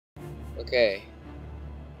Okay,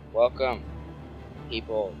 welcome,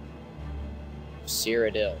 people,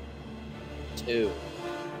 Cyrodiil, to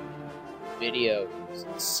videos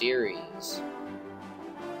and series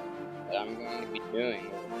that I'm going to be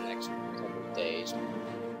doing over the next couple of days,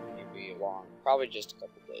 maybe long, probably just a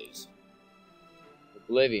couple of days.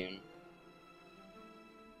 Oblivion,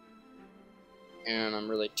 and I'm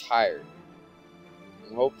really tired,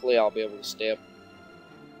 and hopefully I'll be able to stay up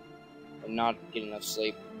and not get enough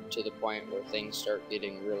sleep to the point where things start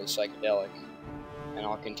getting really psychedelic, and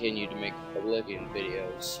I'll continue to make Oblivion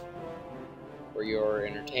videos for your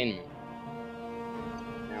entertainment.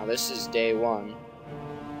 Now this is day one,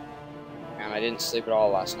 and I didn't sleep at all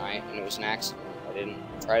last night, and it was an accident. I didn't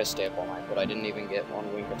try to stay up all night, but I didn't even get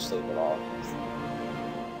one wink of sleep at all.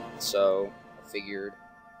 So I figured,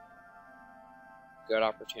 good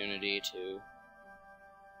opportunity to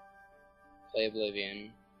play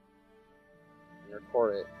Oblivion and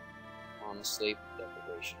record it on the sleep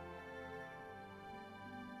deprivation.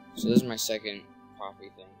 So this is my second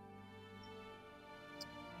coffee thing.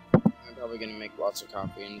 I'm probably gonna make lots of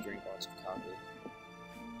coffee and drink lots of coffee.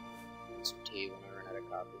 And some tea when I run out of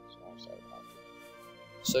coffee, so I'll start a coffee.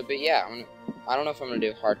 So, but yeah, I don't know if I'm gonna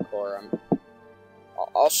do hardcore.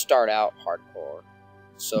 I'll start out hardcore.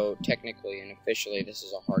 So technically and officially this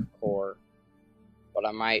is a hardcore, but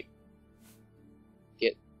I might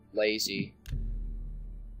get lazy.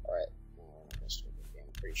 Alright,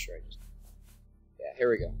 I'm pretty sure I just... Yeah, here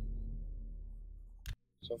we go.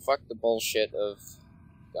 So fuck the bullshit of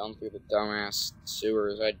going through the dumbass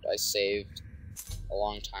sewers I saved a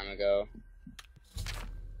long time ago.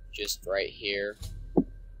 Just right here.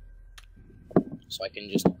 So I can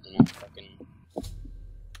just, you know, fucking...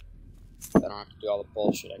 I don't have to do all the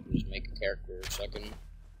bullshit, I can just make a character so I can...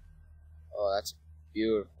 Oh, that's a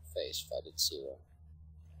beautiful face if I did see one.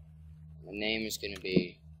 My name is gonna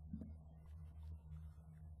be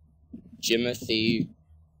Jimothy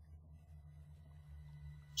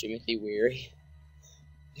Weary.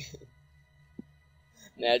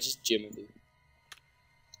 Nah, just Jimothy.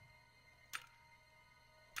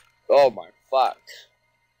 Oh my fuck.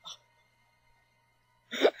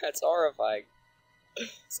 That's horrifying.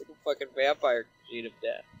 It's like a fucking vampire gene of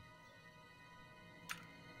death.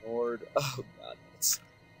 Lord, oh god, that's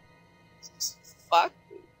fuck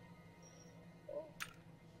me.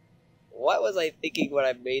 What was I thinking when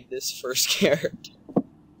I made this first character?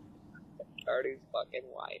 Cardi's fucking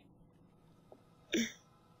wife.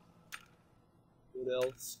 What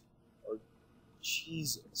else? Or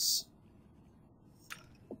Jesus.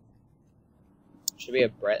 Should be a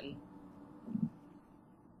Breton?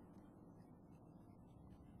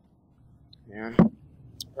 Yeah.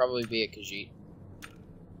 Probably be a Khajiit.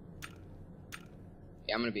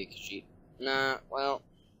 Yeah, I'm gonna be a Khajiit. Nah, well.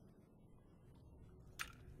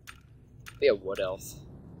 Be a wood elf.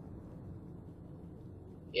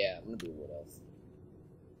 Yeah, I'm gonna be a wood elf.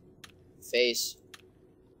 Face.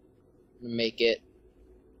 I'm gonna make it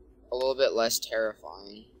a little bit less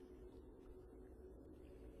terrifying.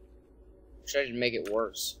 Should I just make it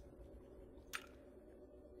worse?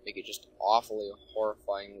 Make it just awfully,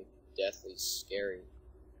 horrifyingly, deathly scary.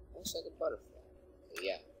 Looks like a butterfly. But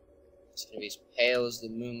yeah. It's gonna be as pale as the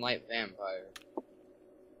moonlight vampire.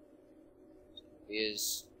 He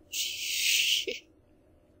is...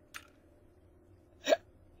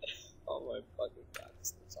 Oh my fucking god,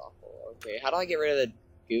 this looks awful. Okay, how do I get rid of the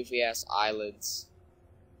goofy ass eyelids?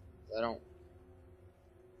 I don't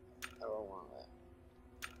want that.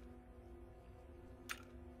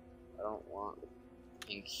 I don't want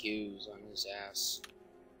pink hues on his ass.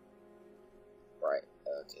 Right,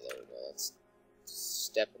 okay, there we go. Let's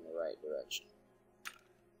step in the right direction.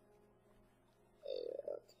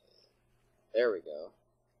 Okay. There we go.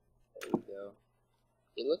 There we go.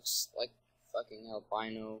 He looks like fucking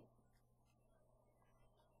albino,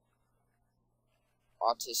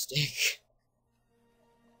 autistic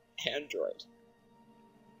android.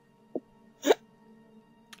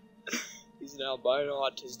 He's an albino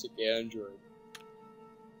autistic android.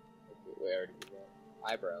 Okay, wait, I already did that.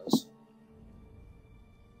 Eyebrows.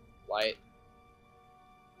 Light.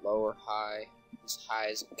 Lower, high. He's high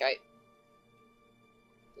as a kite.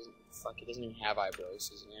 He doesn't even have eyebrows.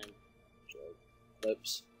 He's an android.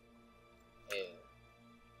 Lips. Yeah.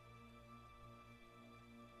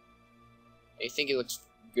 I think he looks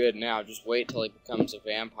good now. Just wait till he becomes a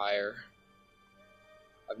vampire.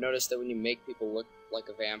 I've noticed that when you make people look like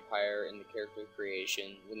a vampire in the character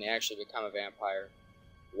creation, when they actually become a vampire,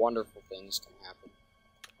 wonderful things can happen.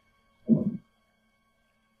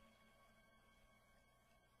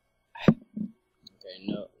 Okay,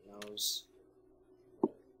 nose.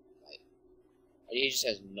 He just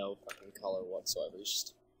has no fucking color whatsoever. He's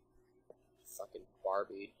just a fucking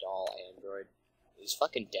Barbie doll android. He's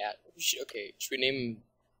fucking Data. Okay, should we name him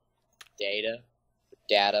Data?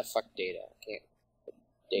 Data, fuck Data. Okay.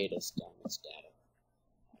 Data's dumb, it's Data.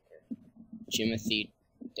 Okay. Jimothy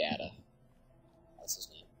Data. That's his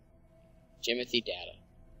name. Jimothy Data.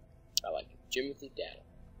 I like it. Jimothy Data.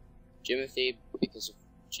 Jimothy because of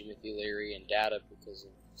Jimothy Leary, and Data because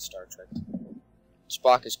of Star Trek.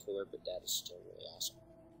 Spock is cooler, but Data's still really awesome.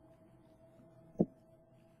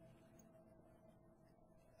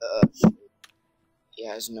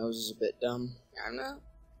 Yeah, his nose is a bit dumb. I don't know.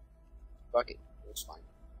 Fuck it. Looks fine.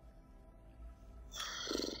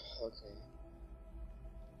 Okay.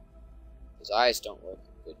 His eyes don't look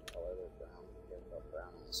good color. They're brown. They're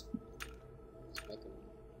brown eyes. Let's make them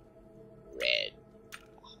red.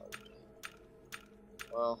 Okay.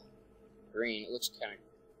 Well, green. It looks kind of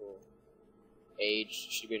cool. Age.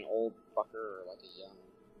 Should be an old fucker or like a young.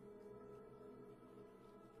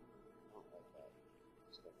 I don't like that.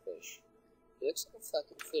 It's like a fish. He looks like a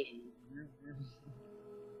fucking fish.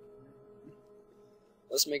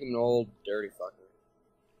 Let's make him an old, dirty fucker.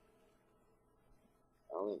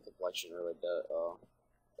 I don't think complexion really does. Oh,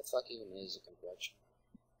 the fuck even is a complexion?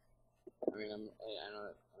 I mean, I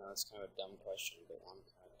know it's kind of a dumb question, but I'm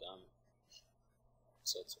kind of dumb,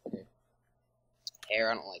 so it's okay.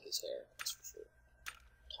 Hair, I don't like his hair. That's for sure.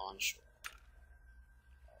 Tonsure.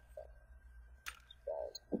 Oh fuck. He's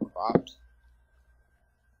bald. Cropped.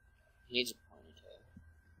 He needs a ponytail.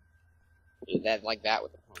 Dude, that like that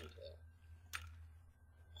with a ponytail.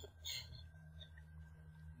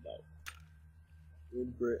 No.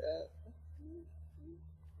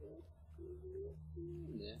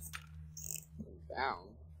 Down.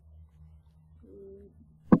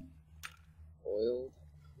 Oiled.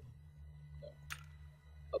 No.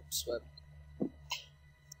 Upswept.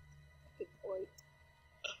 Good point.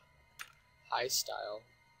 High style.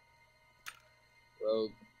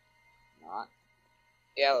 Rogue. Not.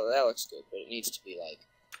 Yeah, that looks good, but it needs to be like.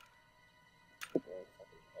 Really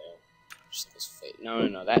fucking pale. Just like his face.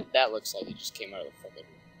 No. That looks like it just came out of the fucking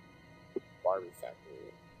Barbie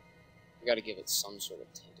factory. We gotta give it some sort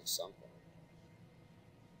of tint of something.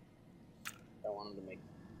 I want him to make.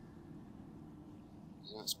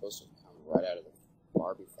 He's not supposed to come right out of the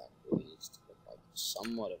Barbie factory. He needs to look like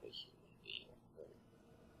somewhat of a human being. Or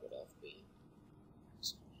would have been.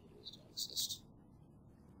 Some humans don't exist.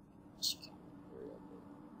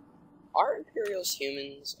 Are Imperials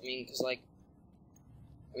humans? I mean, because, like,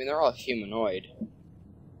 they're all humanoid.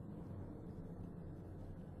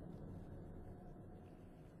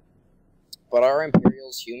 But are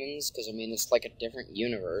Imperials humans? Because, I mean, it's like a different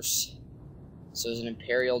universe. So is an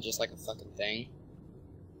Imperial just like a fucking thing?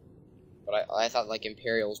 But I thought, like,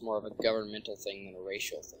 Imperial was more of a governmental thing than a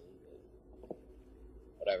racial thing. But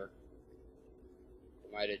whatever.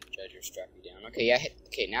 Might have judge or strap you down. Okay, yeah.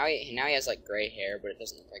 Okay, now he has like gray hair, but it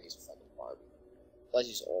doesn't look like he's a fucking Barbie. Plus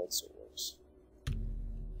he's old, so it works.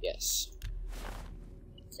 Yes.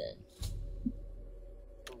 Okay.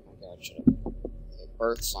 Oh my god, shut up. Okay,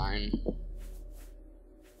 birth sign.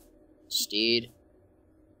 Steed.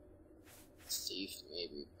 Thief,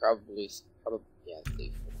 maybe. Probably. Yeah,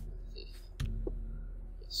 thief. Thief.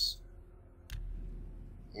 Yes.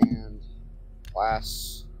 And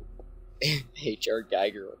class. H.R.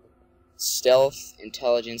 Geiger. Stealth,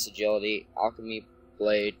 intelligence, agility, alchemy,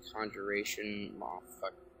 blade, conjuration. Oh,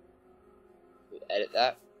 fuck. We edit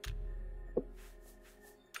that.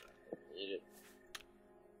 Need it.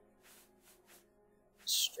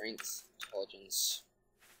 Strength, intelligence,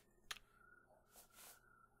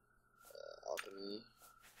 alchemy,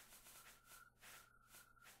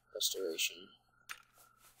 restoration,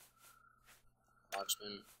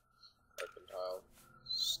 marksman, mercantile.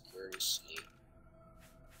 Scary snake.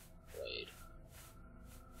 Blade.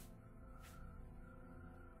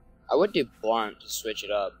 I would do blunt to switch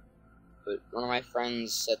it up, but one of my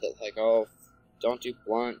friends said that, like, oh, don't do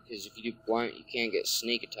blunt, because if you do blunt, you can't get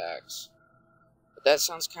sneak attacks. But that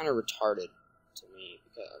sounds kind of retarded to me,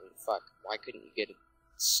 because, I mean, fuck, why couldn't you get a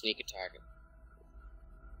sneak attack?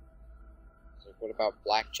 It's like, what about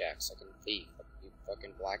blackjacks, like in Thief? Like, you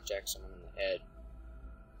fucking blackjack someone in the head.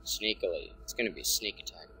 Sneakily. It's gonna be a sneak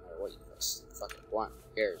attack no matter what you press. Fucking blunt.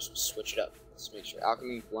 Who cares? We'll switch it up. Let's make sure.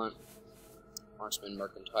 Alchemy, blunt, marksman,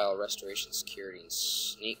 mercantile, restoration, security, and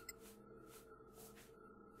sneak.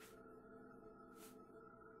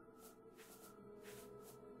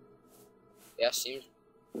 Yeah, seems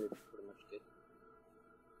pretty much good.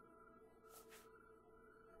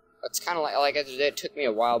 That's kind of like it took me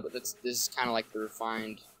a while, but this is kind of like the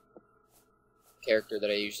refined character that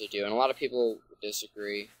I usually do, and a lot of people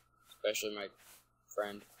disagree, especially my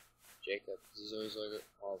friend, Jacob. He's always like,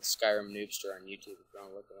 well, Skyrim Noobster on YouTube if you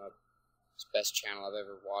want to look him up. It's the best channel I've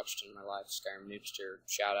ever watched in my life, Skyrim Noobster.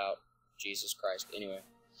 Shout out, Jesus Christ. Anyway.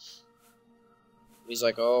 He's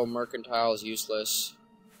like, oh, Mercantile is useless.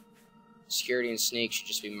 Security and Sneak should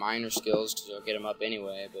just be minor skills because you'll get them up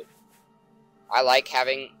anyway, but I like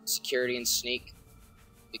having Security and Sneak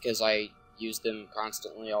because I use them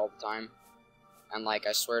constantly all the time. And, like,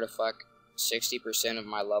 I swear to fuck, 60% of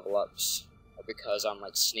my level ups are because I'm,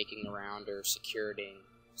 like, sneaking around or securitying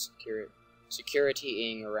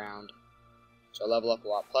around. So I level up a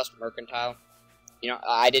lot. Plus, Mercantile. You know,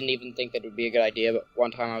 I didn't even think that would be a good idea, but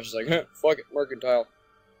one time I was just like, fuck it, Mercantile.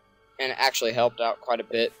 And it actually helped out quite a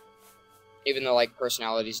bit. Even though, like,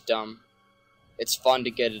 personality's dumb. It's fun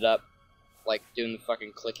to get it up. Like, doing the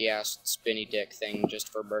fucking clicky-ass spinny dick thing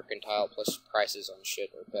just for Mercantile, plus prices on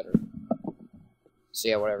shit are better. So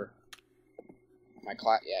yeah, whatever. My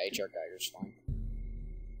class, yeah, HR Geiger's fine.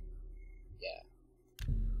 Yeah.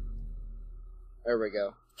 There we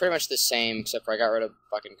go. Pretty much the same, except for I got rid of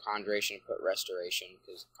fucking Conjuration and put Restoration,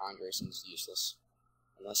 because Conjuration's useless.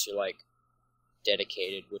 Unless you're, like,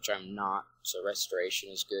 dedicated, which I'm not, so Restoration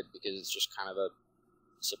is good, because it's just kind of a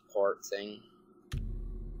support thing.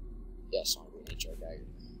 Yes, I'm doing HR Geiger.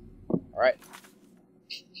 Alright.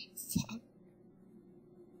 Fuck.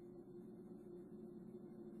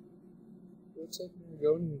 What's up,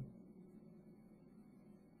 going?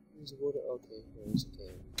 There's water. Okay, there's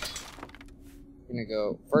okay. I'm gonna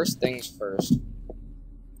go. First things first.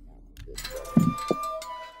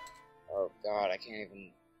 Oh god, I can't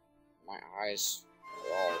even. My eyes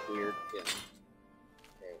are all weird again.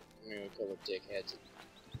 Okay, I'm gonna kill the dickheads.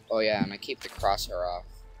 Oh yeah, and I keep the crosshair off.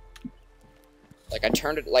 Like I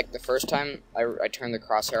turned it. Like the first time I turned the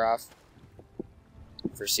crosshair off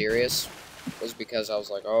for serious was because I was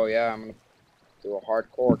like, oh yeah, I'm gonna do a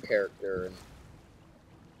hardcore character and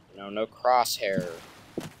you know, no crosshair.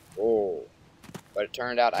 Whoa. But it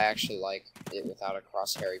turned out I actually like it without a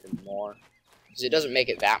crosshair even more. Because it doesn't make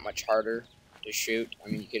it that much harder to shoot. I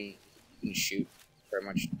mean, you can shoot pretty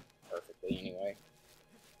much perfectly anyway.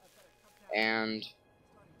 And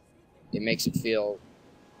it makes it feel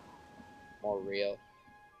more real.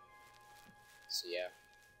 So yeah,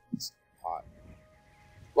 it's hot.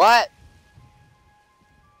 What?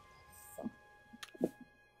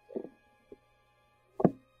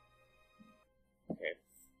 Okay.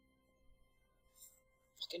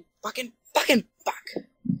 Fucking fuck!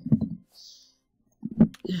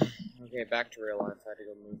 Okay, back to real life. I had to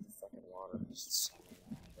go move the fucking water. This.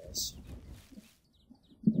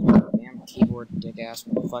 Damn keyboard dick ass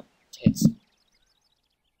fuck tits.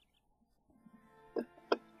 I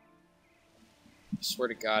swear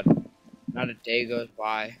to God, not a day goes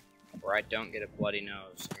by where I don't get a bloody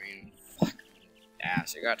nose. I mean, fuck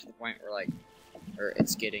ass. It got to the point where like, or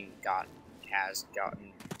it's has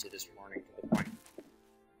gotten to this morning to the point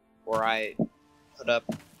where I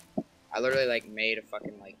literally like made a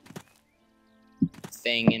fucking like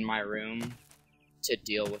thing in my room to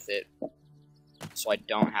deal with it, so I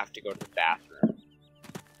don't have to go to the bathroom.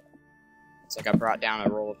 It's like I brought down a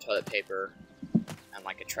roll of toilet paper and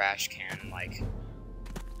like a trash can and like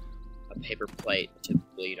a paper plate to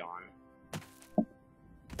bleed on.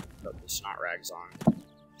 Put the snot rags on,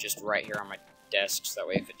 just right here on my desk, so that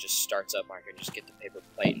way if it just starts up, I can just get the paper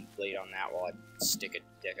plate and bleed on that while I stick a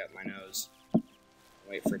dick up my nose.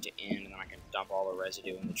 Wait for it to end, and then I can dump all the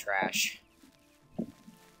residue in the trash.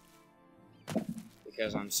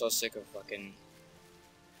 Because I'm so sick of fucking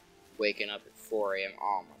waking up at 4 AM.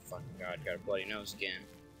 Oh my fucking god, got a bloody nose again.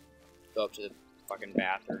 Go up to the fucking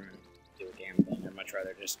bathroom and do a damn thing. I'd much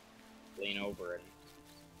rather just lean over and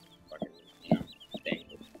fucking, you know, thing.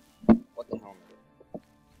 What the hell am I doing?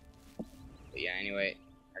 But yeah, anyway,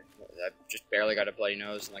 I just barely got a bloody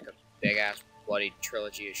nose and like a big ass bloody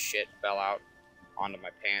trilogy of shit fell out onto my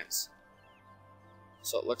pants.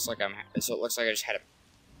 So it looks like I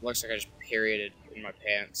just perioded in my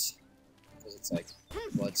pants because it's like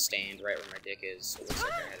blood stained right where my dick is. So it looks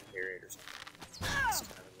like I had a period or something. It's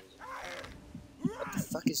kind of amusing. What the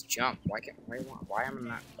fuck is jump? Why am I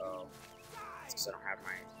not? Oh, it's because I don't have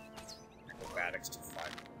my acrobatics to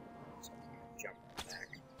 5, so I can't jump and attack.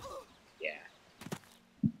 Yeah,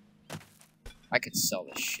 I could sell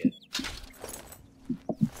this shit.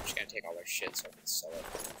 I'm just gonna take all their shit so I can sell it.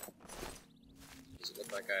 Does it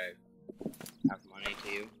look like I have money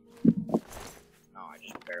to you? No, I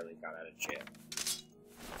just barely got out of jail.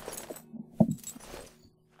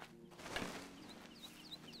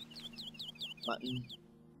 Button.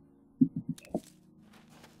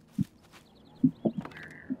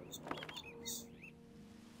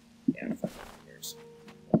 Yeah, fuck cares.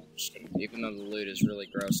 I'm just gonna, even though the loot is really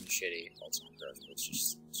gross and shitty. Well, it's not gross, but it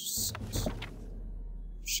just sucks. I'm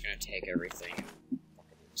just gonna take everything and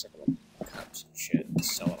fucking recycle the cups and shit and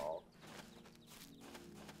sell it all.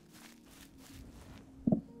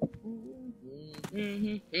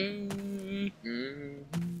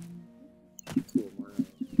 Cool, more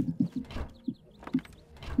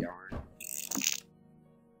yarn.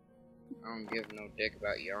 I don't give no dick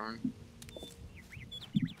about yarn.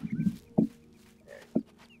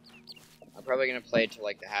 I'm probably gonna play to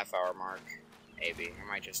like the half-hour mark, maybe. I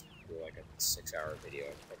might just do like a 6-hour video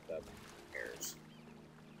and pick it up. Who cares?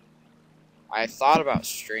 I thought about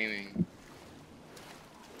streaming,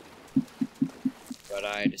 but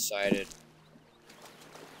I decided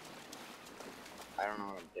I don't know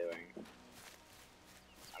what I'm doing,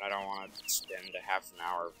 and I don't want to spend a half an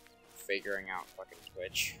hour figuring out fucking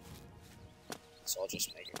Twitch, so I'll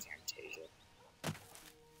just make a Camtasia.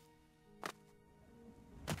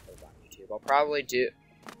 I'll probably do.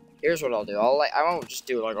 Here's what I'll do. I won't just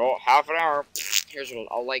do like, oh, half an hour. Here's what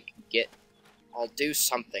I'll do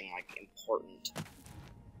something like important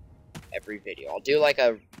every video. I'll do like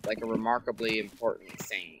a remarkably important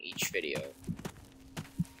thing each video.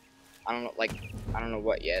 I don't know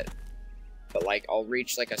what yet, but like I'll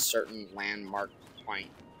reach like a certain landmark point,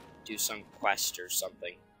 do some quest or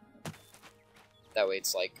something. That way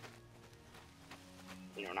it's like,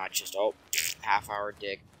 you know, not just, oh, half-hour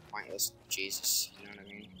dig. Pointless, Jesus, you know what I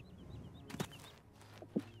mean?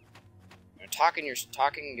 You know, talking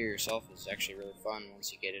to yourself is actually really fun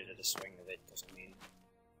once you get into the swing of it, because I mean,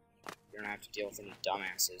 you don't have to deal with any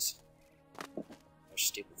dumbasses or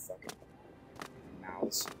stupid fucking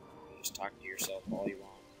mouths. You can just talk to yourself all you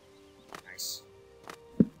want. Nice.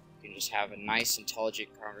 You can just have a nice, intelligent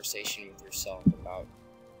conversation with yourself about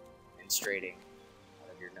menstruating out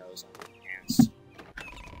of your nose on your pants.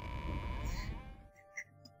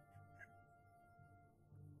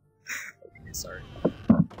 Sorry.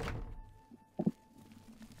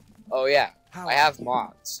 Oh yeah, I have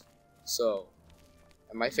mods. So,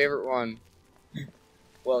 and my favorite one.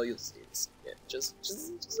 Well, you'll see this. Yeah, just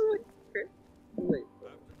wait.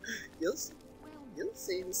 You'll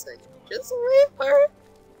see in a second. Just wait for it.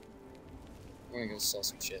 I'm gonna go sell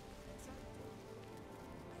some shit.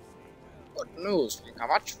 What news? Think how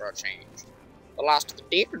much for a change? The last of the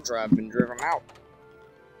Deprived have been driven out.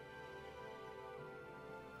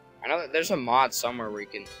 I know that there's a mod somewhere where you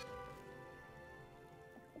can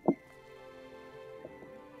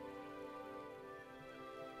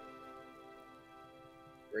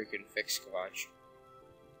fix Kavach.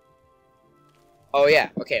 Oh yeah,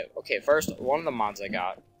 okay, first, one of the mods I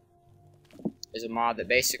got is a mod that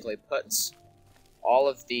basically puts all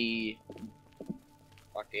of the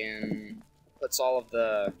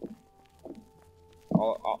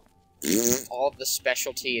all of the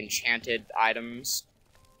specialty enchanted items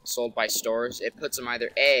sold by stores. It puts them either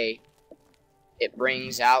A, it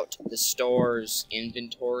brings out the store's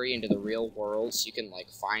inventory into the real world, so you can like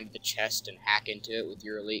find the chest and hack into it with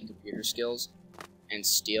your elite computer skills and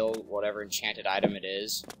steal whatever enchanted item it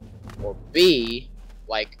is. Or B,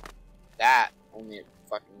 like that, only it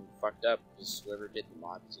fucking fucked up because whoever did the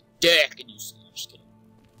mod was a dick, and you just kidding.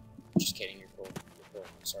 Just kidding, you're cool. You're cool.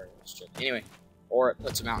 I'm sorry, that's just anyway. Or it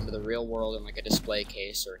puts them out into the real world in like a display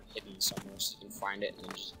case or hidden somewhere so you can find it and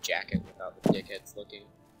then just jack it without the dickheads looking.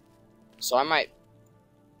 So I might.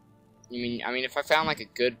 I mean, if I found like a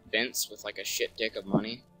good fence with like a shit dick of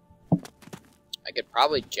money, I could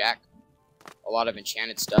probably jack a lot of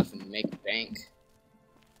enchanted stuff and make bank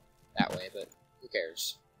that way. But who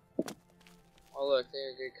cares? Oh look,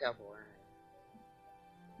 they're a good couple.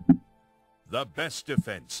 The best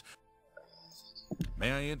defense.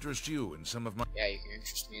 May I interest you in some of my... Yeah, you can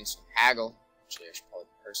interest me in some haggle. Actually, I should probably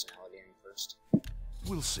put personality in first.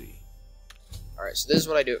 We'll see. Alright, so this is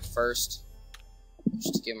what I do at first.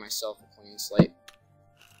 Just to give myself a clean slate.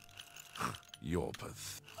 You're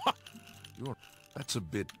that's a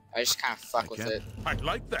bit... I just kind of fuck with it. I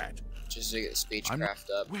like that. Just to get the speechcraft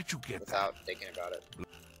up. Where'd you get without that? thinking about it.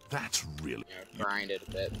 That's really... You know, grind it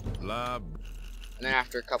a bit. Blah. And then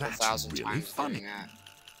after a couple thousand really times funny. doing that...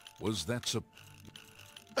 Was that so...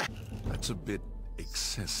 That's a bit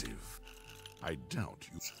excessive. I doubt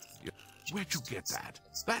you... Where'd you get that?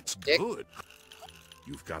 That's Dick. good.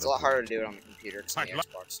 You've got It's a lot harder to do it on the computer because on the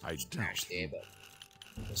Xbox I doubt you.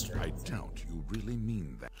 I doubt you really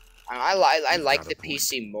mean that. I like the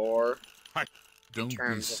PC more in Don't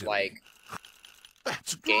terms of be like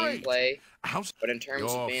That's great. gameplay, How's... but in terms You're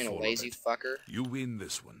of being a full of lazy it. fucker, You win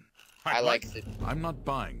this one. I like the I'm not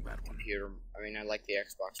buying that one. computer. I mean, I like the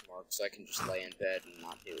Xbox more because I can just lay in bed and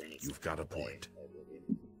not do anything. You've got a point.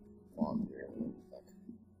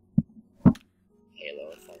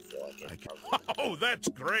 Halo if I feel like it. Oh, that's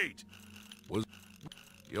great.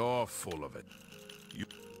 You're full of it. You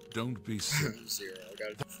don't be silly. 0. I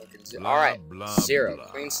got it to fucking 0. Blah, Alright, blah, 0. blah.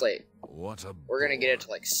 Clean slate. What a We're gonna get it bore.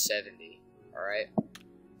 to like 70. Alright?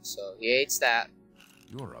 So he hates that.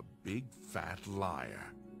 You're a big fat liar.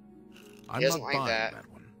 He I'm doesn't not like buying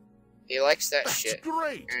that. one. He likes that That's shit.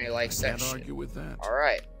 great. And he likes I that can't shit. argue with that.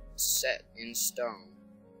 Alright. Set in stone.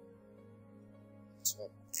 So,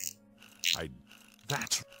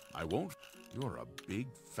 I won't. You're a big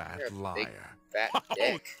fat You're a big liar. fat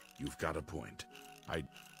dick. You've got a point.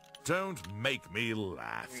 Don't make me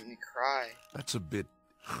laugh. Make me cry. That's a bit.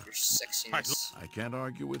 Your sexiness. I can't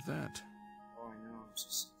argue with that. Oh, I know. I'm so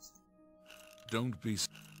sexy. Don't be.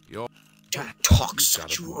 You're. Don't talk You've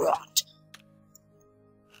such got a point. rot.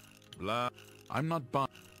 Blah. I'm not buying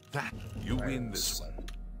that. You win this one.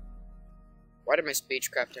 Why did my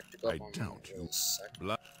speechcraft have to go I up on doubt me? you.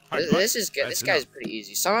 Blah. I- This is good. That's This guy's enough. pretty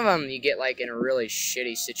easy. Some of them you get like in a really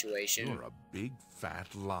shitty situation, You're a big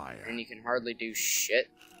fat liar. and you can hardly do shit.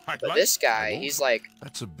 I'd But like- this I guy, won't- he's like,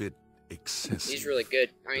 That's a bit excessive. he's really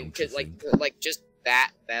good. I mean, Don't you 'cause, think? like just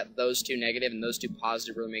that those two negative and those two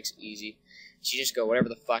positive really makes it easy. So you just go whatever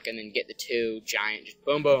the fuck and then get the two giant, just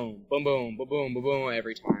boom, boom, boom, boom, boom, boom, boom, boom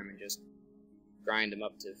every time and just grind them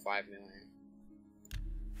up to 5 million.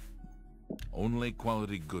 Only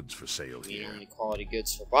quality goods for sale I mean, here. only quality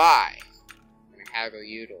goods for buy. I'm gonna haggle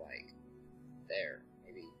you to like there,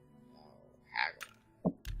 maybe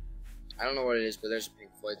haggle. I don't know what it is, but there's a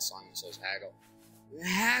Pink Floyd song that says haggle.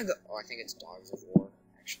 Haggle. Oh, I think it's Dogs of War,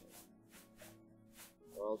 actually.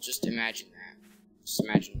 Well, just imagine that. Just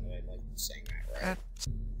imagine that I like saying that, right? That's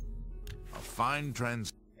a fine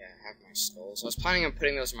trans. Yeah, I have my skulls. I was planning on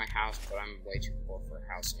putting those in my house, but I'm way too poor for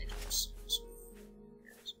a house anytime soon. So,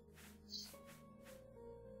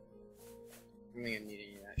 I don't think I need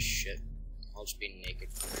any of that shit. I'll just be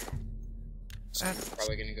naked for now. So I'm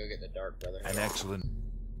probably gonna go get the Dark Brotherhood. An excellent.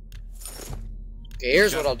 Okay,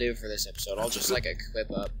 here's what I'll do for this episode. I'll just like equip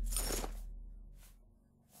up.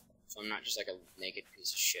 So I'm not just like a naked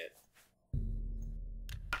piece of shit.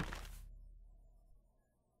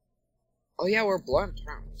 Oh yeah, we're blunt,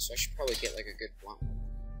 aren't we? So I should probably get like a good blunt one.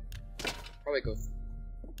 Probably go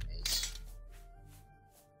ace.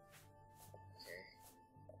 Okay.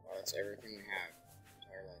 Well, that's everything we have.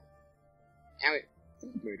 Entire life. And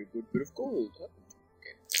we made a good bit of gold.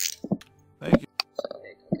 Okay. Thank you.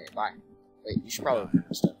 Okay, bye. Wait, you should probably open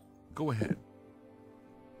this stuff. Go ahead.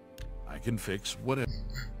 I can fix whatever.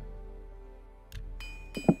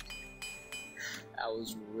 That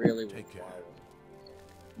was really Take care. wild.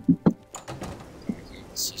 I can't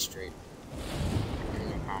even see straight. I don't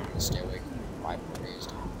know how I'm gonna stay awake for 5 more days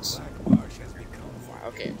doing this.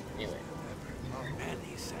 Okay, anyway.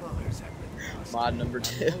 Mod number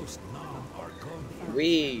 2.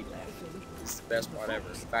 Weed. It's the best mod ever.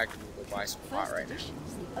 In fact, I'm gonna go buy some pot right now.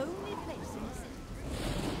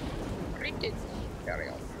 Gotta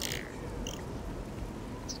go.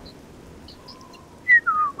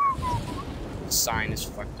 The sign is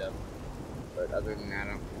fucked up. But other than that,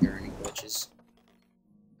 I don't think there are any glitches.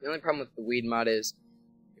 The only problem with the weed mod is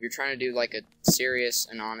if you're trying to do like a serious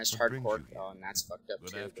and honest What brings hardcore, you here? oh, and that's fucked up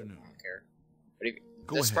Good too. But afternoon. I don't care. But if,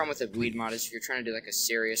 Go this ahead, problem with the weed please. mod is if you're trying to do like a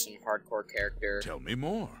serious and hardcore character, Tell me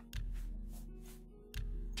more.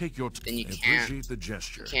 Take your Then you time. can't- Appreciate the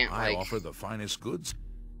gesture. can't, I like- offer the finest goods.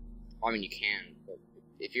 well, I mean you can, but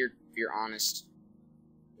if you're honest,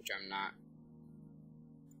 which I'm not.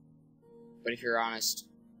 But if you're honest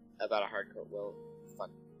about a hardcore, well, fuck.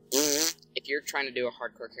 If you're trying to do a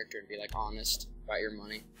hardcore character and be like honest about your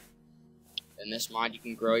money, then this mod you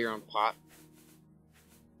can grow your own pot,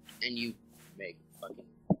 and you make fucking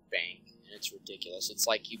bank, and it's ridiculous. It's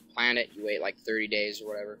like you plant it, you wait like 30 days or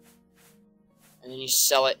whatever, and then you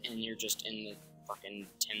sell it, and you're just in the fucking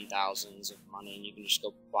 10,000s of money, and you can just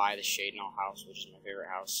go buy the Shade Null house, which is my favorite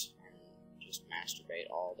house, and just masturbate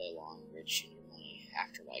all day long, rich in your money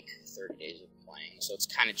after like 30 days of playing. So it's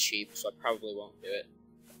kind of cheap, so I probably won't do it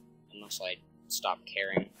unless I stop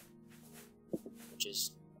caring, which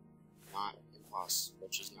is not impossible.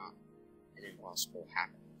 Which is not an impossible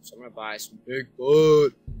happen. So I'm gonna buy some Big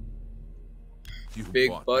Butt. You Big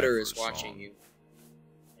bought Butter that is for a watching song. you.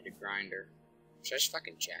 Need a grinder. Should I just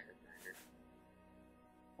fucking jack a grinder?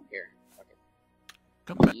 Here, fuck it.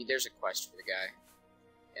 Come back. There's a quest for the guy.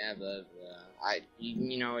 Yeah,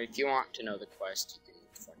 you know, if you want to know the quest, you can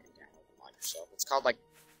fucking download the mod yourself. It's called like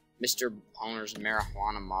Mr. Owner's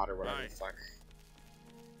Marijuana Mod or whatever the fuck.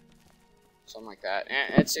 Something like that.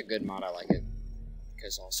 And it's a good mod. I like it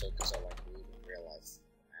because I like weed in real life,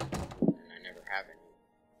 and I never have any.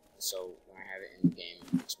 So when I have it in the game,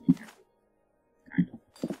 it makes me happy.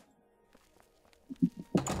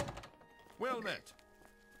 Well met.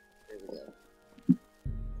 Here we go.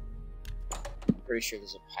 I'm pretty sure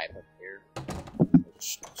there's a pipe up here. I'll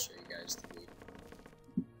just show you guys the view.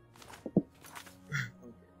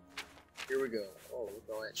 Okay. Here we go. Oh, look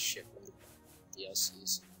at all that shit from the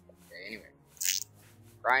DLCs. Okay, anyway.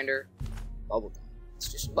 Grinder, bubblegum.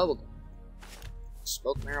 It's just bubblegum.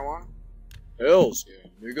 Smoke marijuana? Hells yeah,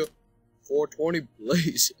 nigga. 420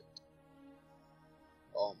 blaze it.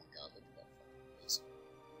 Oh my god, look at that fucking blaze.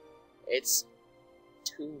 It's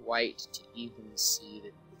too white to even see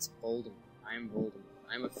that it's Voldemort. I'm Voldemort.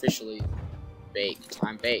 I'm officially baked.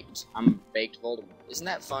 I'm baked. I'm baked Voldemort. Isn't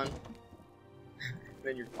that fun?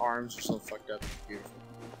 Then your arms are so fucked up. It's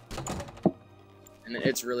beautiful. And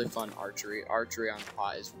it's really fun archery. Archery on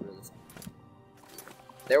pot is really fun.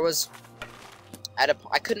 There was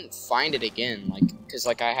I couldn't find it again, like, cause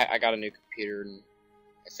like I got a new computer, and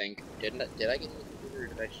I think did I get a new computer or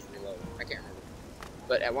did I just reload? I can't remember.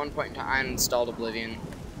 But at one point in time, I installed Oblivion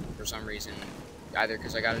for some reason, either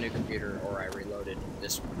because I got a new computer or I reloaded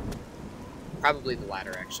this one. Probably the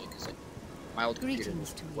latter, actually, because my old computer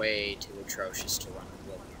was way too atrocious to run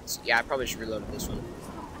Oblivion. So yeah, I probably just reloaded this one.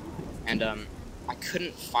 And I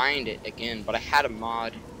couldn't find it again, but I had a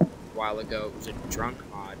mod a while ago. It was a drunk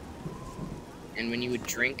mod. And when you would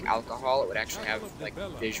drink alcohol, it would actually have like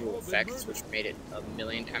visual effects, which made it a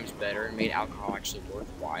million times better and made alcohol actually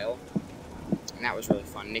worthwhile. And that was really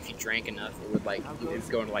fun. And if you drank enough, it would like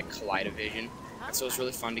go into like Kaleidovision. And so it was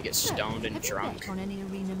really fun to get stoned and drunk.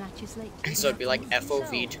 And so it'd be like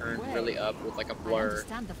FOV turned really up with like a blur,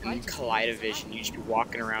 and then Kaleidovision. You'd just be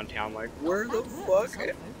walking around town like, where the fuck?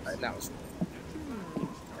 And that was really fun.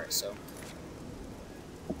 Alright, so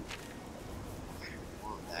I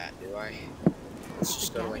don't want that, do I? Let's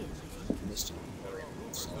just go like Mystic Emporium.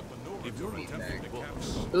 So,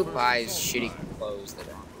 who buys shitty clothes that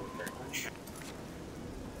aren't worth very much?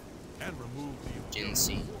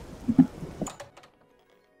 Ginsey.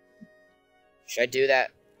 Should I do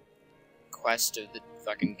that quest of the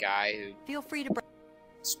fucking guy who... Feel free to...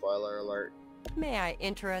 Spoiler alert. May I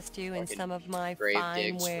interest you in some of my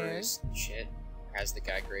fine wares? For his shit. Has the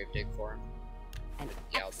guy grave dig for him? An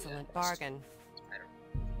excellent bargain. I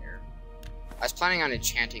don't care. I was planning on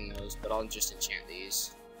enchanting those, but I'll just enchant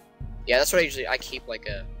these. Yeah, that's what I keep like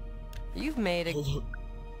a... You've made a... Look.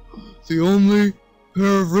 The only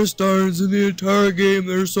pair of wrist irons in the entire game,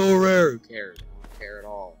 they're so rare. Who cares? I don't care at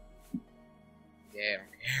all. Yeah, I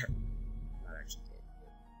don't care. I'm not actually kidding.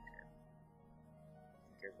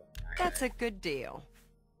 I don't care. That's a good deal.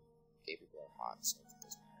 People are hot, so it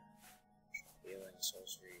doesn't matter. Healing,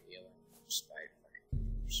 sorcery, healing, respite,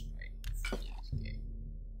 okay.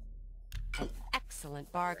 An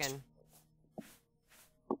excellent bargain.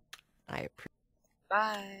 I appreciate.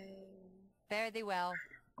 Bye. Fare thee well.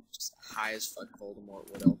 Just high as fuck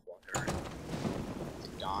Voldemort would elf walking around. The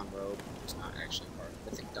Dawn robe is not actually part of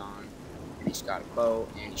Mythic Dawn. And he's got a bow,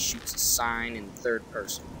 and he shoots a sign in third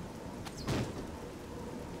person.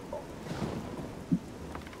 Oh.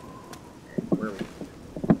 Okay, where are we?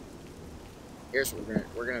 Here's what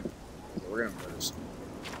we're gonna murder someone.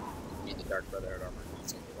 We need the Dark Brotherhood armor.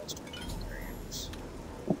 That's like the best way to carry this.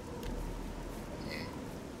 Okay.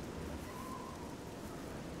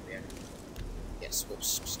 Yeah. Yes, whoops,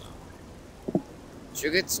 some stuff.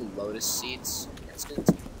 Should we get some lotus seeds? Yeah, let's get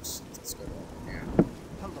some lotus seeds. Let's go over there.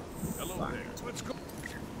 Hello there. Let's go.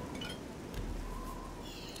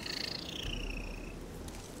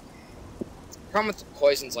 The problem with the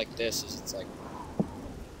poisons like this is it's like,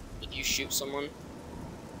 if you shoot someone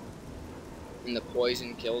and the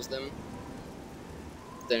poison kills them,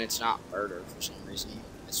 then it's not murder for some reason.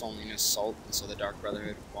 It's only an assault, and so the Dark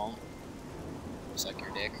Brotherhood won't. Suck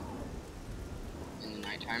your dick in the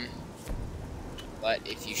nighttime. But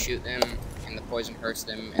if you shoot them and the poison hurts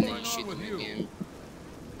them, and then you shoot them again,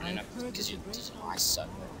 because I suck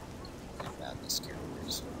at bad this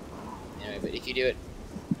characters. Anyway, but if you do it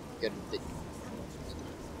good with it.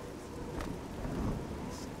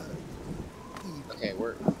 Okay,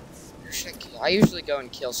 where should I kill? I usually go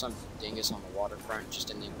and kill some dingus on the waterfront,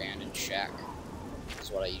 just in the abandoned shack.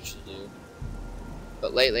 Is what I usually do.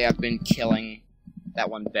 But lately I've been killing that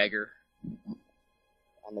one beggar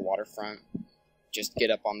on the waterfront. Just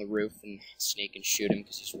get up on the roof and sneak and shoot him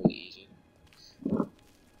because he's really easy.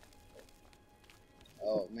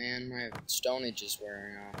 Oh man, my stonage is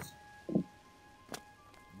wearing off.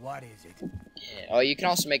 What is it? Yeah. Oh, you can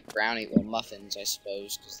also make brownie, well, muffins, I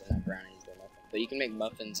suppose, because they're not brownies, they're muffins. But you can make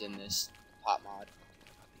muffins in this pot mod.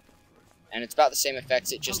 And it's about the same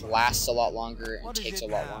effects, it just lasts a lot longer and takes a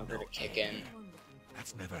lot longer to kick in.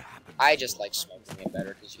 That's never happened. I just like smoking it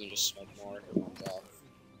better, because you can just smoke more if it runs off,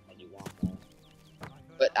 and you want more.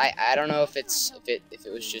 But But I don't know if it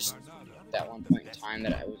was just that one point in time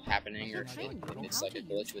that it was happening, or if it's like a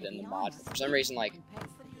glitch within the mod. But for some reason, like,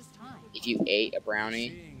 if you ate a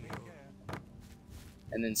brownie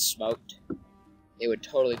and then smoked, it would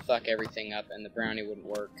totally fuck everything up, and the brownie wouldn't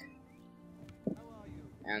work,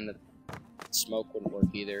 and the smoke wouldn't work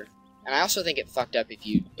either. And I also think it fucked up if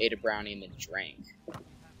you ate a brownie and then drank.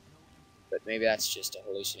 But maybe that's just a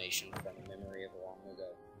hallucination from a memory of long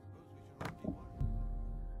ago.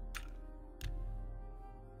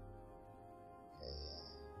 Okay,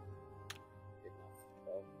 good enough.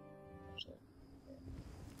 Oh, actually,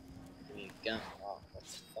 give me a gun. Oh, what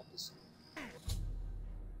the fuck is...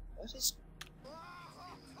 What is...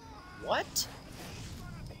 What?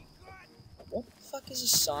 What the fuck is a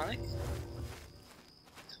Sonic?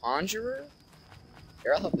 Conjurer?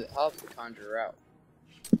 Here, I'll help the Conjurer out.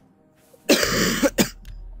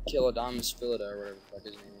 Kilodamus Philida, or whatever the fuck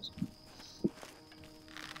his name is.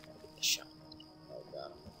 Shot. Oh god, I'm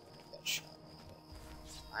gonna get that shot.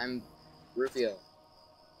 I'm Rufio.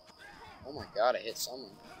 Oh my god, I hit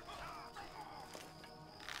someone.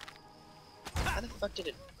 How the fuck did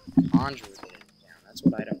it Conjurer get it down? That's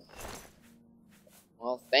what I don't know.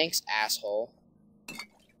 Well, thanks, asshole.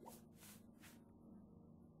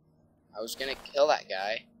 I was gonna kill that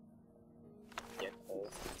guy. Dickhole.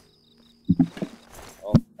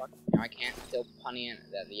 Oh, fuck. Now I can't kill Punny and...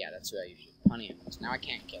 yeah, that's who I usually... Punny and... Now I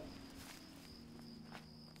can't kill him.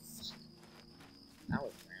 That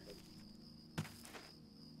was random.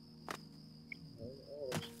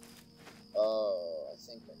 Oh, I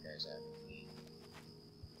think that guy's after me.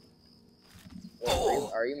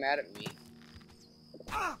 Wait, are you mad at me?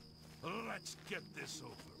 Let's get this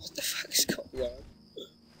over. What the fuck is going on?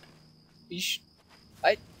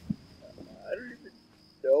 I don't even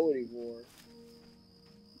know anymore.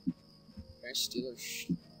 Can I steal her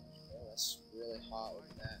shit? Oh, that's really hot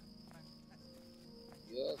with that.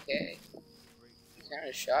 You okay? He kind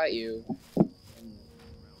of shot you in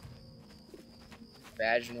the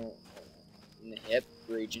vaginal, in the hip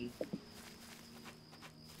region.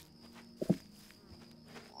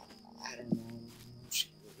 I don't know.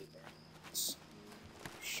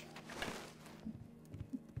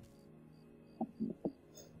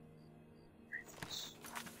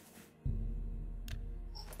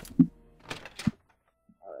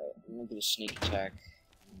 I'm gonna do a sneak attack.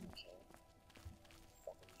 Okay.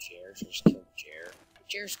 Fucking Jer. So just kill Jer.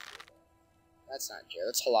 Jer's cool though. That's not Jer.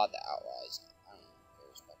 That's Halad the Outlaw, isn't it? I don't know if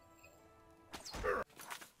there's fucking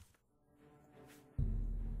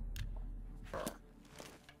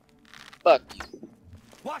kill. Fuck you.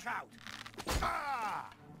 Watch out! Ah!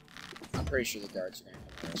 I'm pretty sure the guards are gonna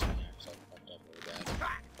come arrest me now because I fucked up really bad.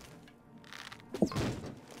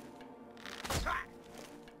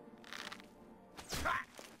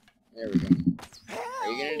 There we go. Are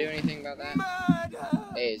you gonna do anything about that?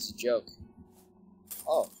 Hey, it's a joke.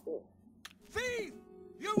 Oh, cool. Thief!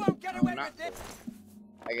 You won't get away not with this.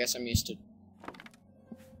 cool. I guess I'm used to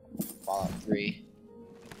Fallout 3.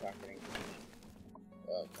 Rocketing.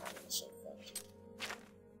 Oh god, I'm so fucked.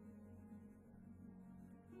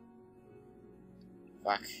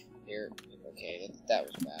 Fuck. Here. Okay, that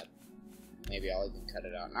was bad. Maybe I'll even cut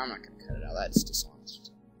it out. No, I'm not gonna cut it out. That's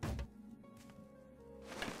dishonest.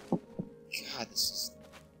 God, this is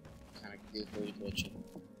kind of goofy glitchy.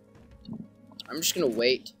 I'm just gonna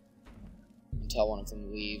wait until one of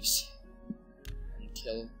them leaves and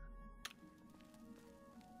kill.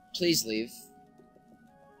 Please leave.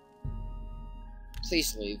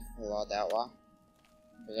 Please leave, Halad the Outlaw.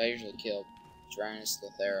 Because I usually kill Drynus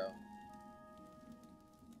Lothero.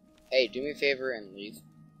 Hey, do me a favor and leave.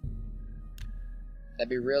 That'd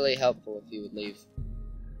be really helpful if you would leave.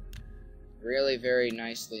 Really very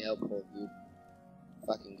nicely helpful if you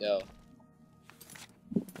fucking go.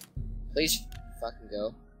 Please fucking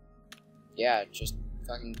go. Yeah, just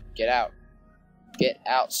fucking get out. Get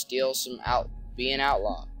out, steal some be an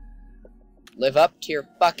outlaw. Live up to your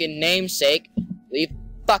fucking namesake. Leave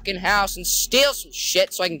fucking house and steal some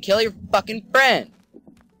shit so I can kill your fucking friend.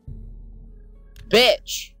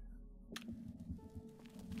 Bitch.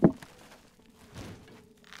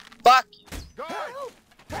 Fuck you.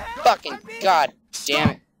 Fucking god damn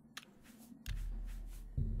it.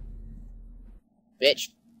 Bitch.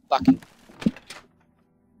 Fucking.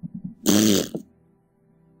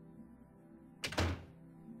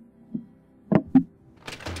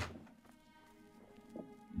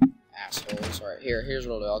 Assholes. Alright, here's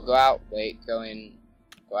what I'll do. I'll go out, wait, go in.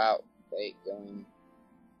 Go out, wait, go in.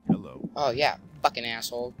 Hello. Oh yeah, fucking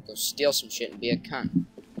asshole. Go steal some shit and be a cunt.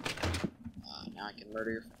 Now I can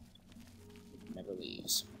murder your friend. Never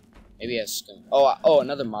leaves. Maybe a skunk. Oh,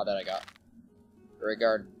 another mod that I got.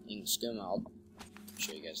 regarding skooma, I'll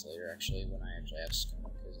show you guys later, actually, when I actually have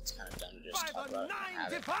skooma, because it's kind of dumb to just talk about it and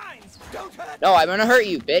have it. No, I'm gonna hurt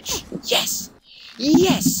you, bitch! Yes!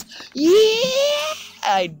 Yes! Yeah!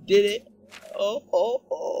 I did it! Oh, oh,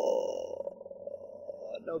 oh.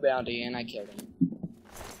 No bounty, and I killed him.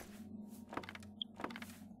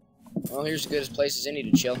 Well, here's as good a place as any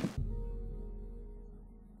to chill.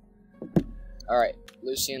 Alright,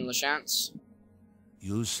 Lucien Lachance.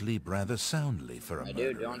 You sleep rather soundly for a murderer.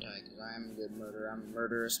 I do, don't I? Because I am a good murderer. I'm a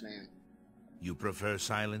murderous man. You prefer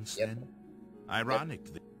silence, Yep. then? Ironic.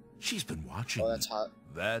 She's been watching. Oh, that's hot.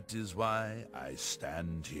 That is why I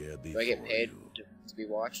stand here before Do I get paid you. to be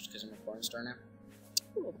watched because I'm a porn star now?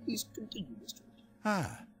 Oh, please continue, Mr.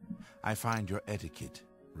 Ah, I find your etiquette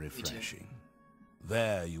refreshing.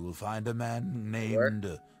 There you will find a man named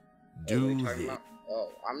What are you talking Dupe. about?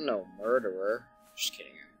 Oh, I'm no murderer. Just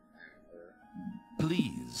kidding. I'm a murderer.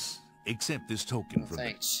 Please accept this token Oh, from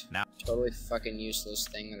thanks. me. Now Totally fucking useless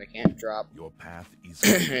thing that I can't drop. your path is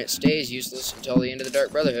It stays useless until the end of the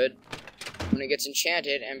Dark Brotherhood, when it gets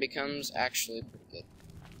enchanted and becomes actually pretty good.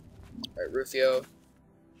 Alright, Rufio.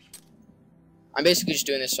 I'm basically just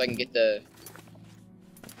doing this so I can get the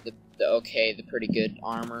pretty good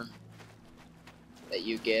armor that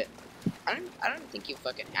you get. I don't think you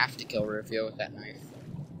fucking have to kill Rufio with that knife.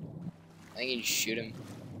 I think you just shoot him.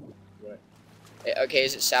 What? Okay,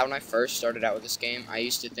 is it sad when I first started out with this game? I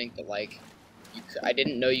used to think that like I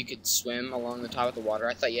didn't know you could swim along the top of the water.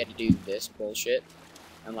 I thought you had to do this bullshit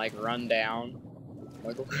and like run down. I'm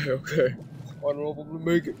like, okay. I don't know if I'm gonna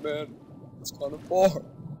make it, man. It's kind of far.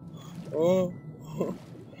 Oh.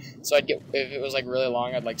 So I'd get, if it was like really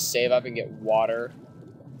long, I'd like save up and get water,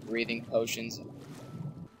 breathing potions.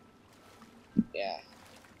 Yeah,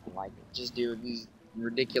 and like just do these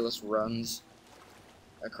ridiculous runs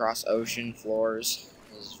across ocean floors.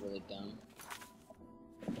 This is really dumb.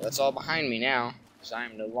 That's all behind me now, because I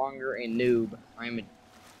am no longer a noob.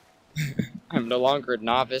 I'm no longer a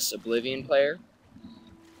novice Oblivion player.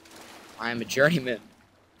 I am a journeyman.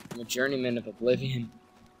 I'm a journeyman of Oblivion.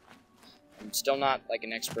 I'm still not like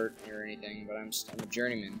an expert or anything, but I'm a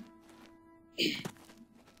journeyman. I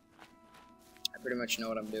pretty much know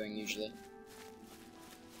what I'm doing usually.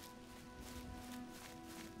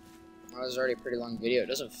 Well, this is already a pretty long video. It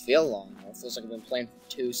doesn't feel long though. It feels like I've been playing for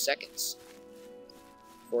 2 seconds.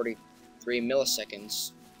 43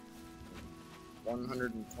 milliseconds.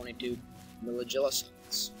 122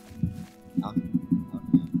 milligilliseconds.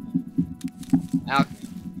 Alchemy.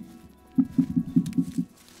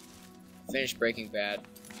 Finished Breaking Bad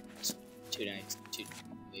 2 nights,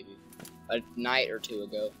 maybe a night or 2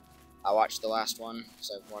 ago. I watched the last one,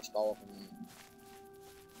 so I've watched all of them.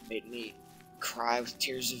 Made me cry with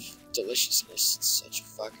tears of deliciousness. It's such a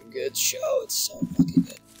fucking good show. It's so fucking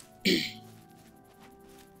good.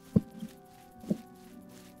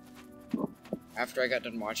 After I got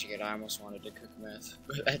done watching it, I almost wanted to cook meth,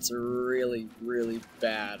 but that's a really, really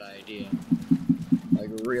bad idea. Like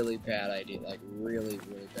really bad idea. Like really,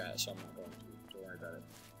 really bad. So I'm not going to. Don't worry about it.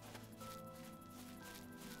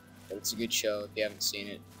 But it's a good show. If you haven't seen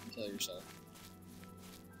it, kill yourself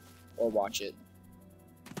or watch it.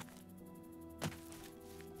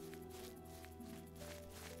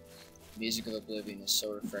 Music of Oblivion is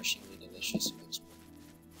so refreshingly delicious. It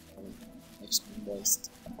makes me moist.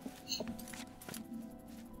 What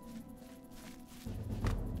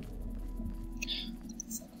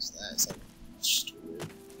the fuck is that? It's like stupid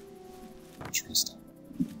tree stump.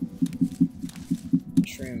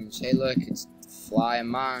 Shrooms. Hey, look, it's fly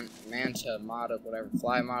manta, mata, whatever.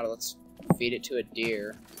 Fly mata. Let's feed it to a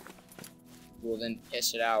deer. We'll then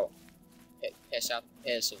piss it out. Piss out the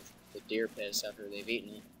piss of the deer piss after they've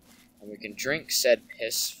eaten it. And we can drink said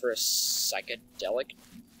piss for a psychedelic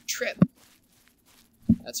trip.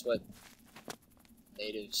 That's what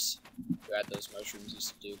natives who had those mushrooms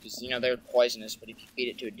used to do. Because, you know, they're poisonous, but if you feed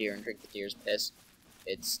it to a deer and drink the deer's piss,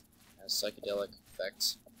 it has psychedelic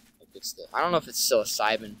effects. Like it's I don't know if it's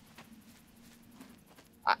psilocybin.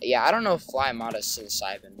 Yeah, I don't know if fly mata is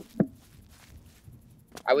psilocybin.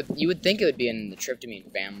 You would think it would be in the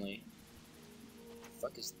tryptamine family. What the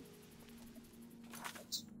fuck is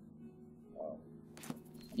that? Oh.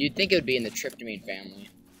 You'd think it would be in the tryptamine family.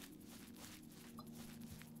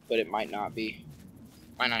 But it might not be.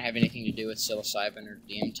 Might not have anything to do with psilocybin or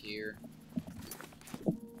DMT or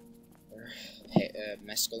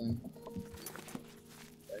mescaline.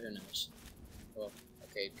 But who knows? Well,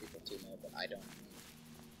 okay, people do know, but I don't.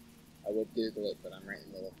 I would Google it, but I'm right in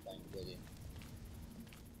the middle of playing Oblivion.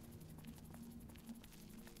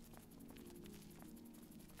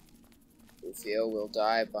 Rufio will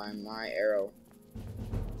die by my arrow.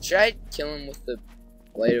 Should I kill him with the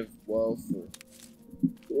Blade of Woe for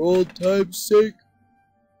old time's sake?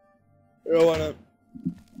 I don't wanna.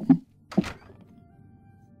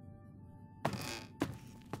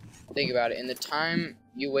 Think about it. In the time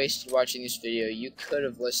you wasted watching this video, you could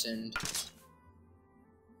have listened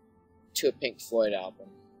to a Pink Floyd album.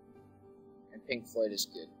 And Pink Floyd is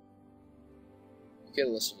good. You could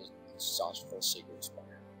have listened to Sauce Full Secrets by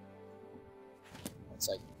her. That's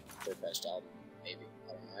like their best album, maybe.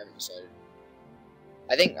 I don't know, I haven't decided.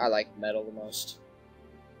 I think I like metal the most.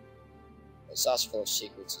 But Sauce Full of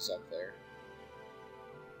Secrets is up there.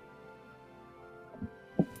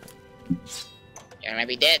 You're gonna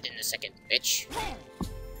be dead in a second, bitch.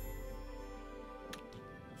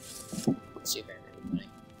 Let's see if I can make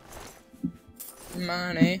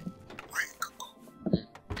money.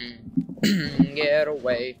 Money. Get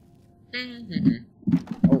away.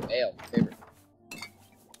 Oh, ale, favorite.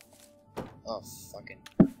 Oh, fucking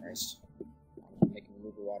Christ. I'm making me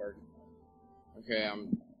move the water. Okay,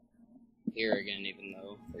 I'm here again, even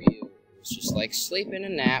though for you it was just like sleeping a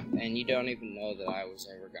nap, and you don't even know that I was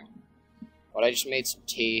ever gone. But I just made some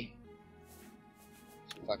tea.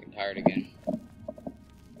 I'm fucking tired again.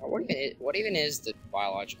 What even is the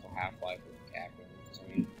biological half-life of caffeine? Because, I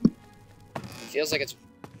mean, it feels like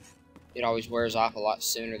it always wears off a lot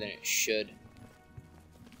sooner than it should.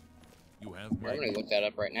 You have I'm gonna look that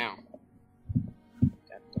up right now.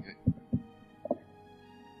 God damn it.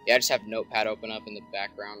 Yeah, I just have Notepad open up in the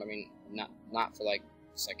background. I mean, not for like,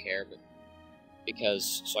 because I care, but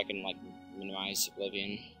because so I can like minimize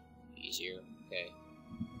Oblivion. Easier, okay.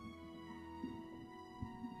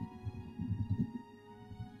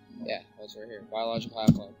 Yeah, that's right here. Biological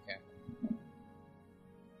half-life, okay.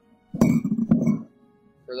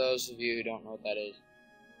 For those of you who don't know what that is,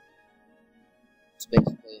 it's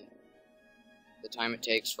basically the time it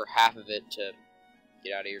takes for half of it to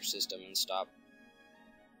get out of your system and stop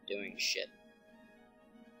doing shit.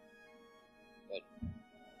 But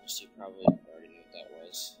you probably already knew what that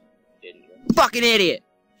was. Didn't you? Fucking idiot!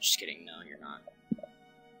 Just kidding, no, you're not.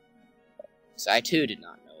 So I too did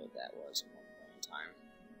not know what that was at one point in time.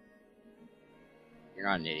 You're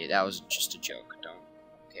not an idiot, that was just a joke, don't.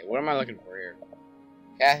 Okay, what am I looking for here?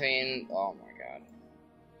 Caffeine, oh my god.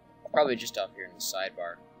 Probably just up here in the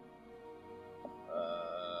sidebar.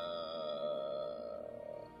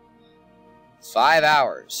 5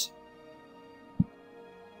 hours.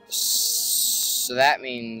 So that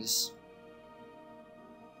means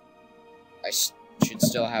I should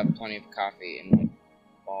still have plenty of coffee in my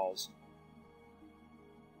balls.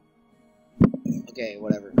 Okay,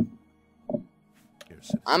 whatever.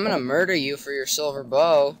 I'm gonna murder you for your silver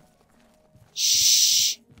bow.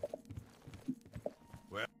 Shh.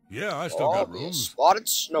 Well, yeah, I still got room. Spotted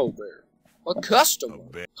snow bear. A customer.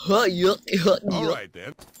 Huh, yuck, yuck, yuck. Alright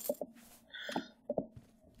then.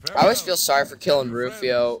 I always feel sorry for killing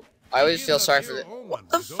Rufio. I always feel sorry for the. What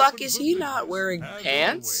the fuck is he not wearing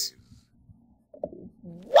pants?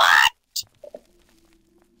 What?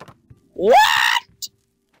 What?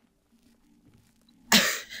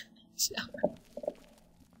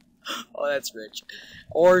 Oh, that's rich.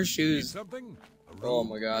 Or shoes. Oh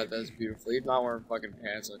my god, that's beautiful. He's not wearing fucking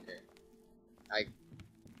pants. Okay.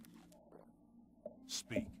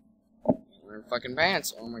 Speak. Wearing fucking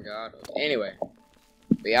pants. Oh my god. Okay. Anyway.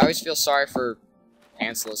 But yeah, I always feel sorry for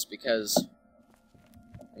pantsless because,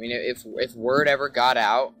 I mean, if word ever got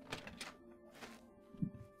out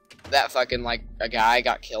that fucking, like, a guy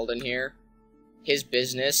got killed in here, his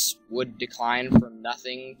business would decline from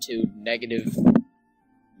nothing to negative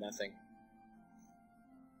nothing.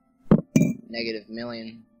 Negative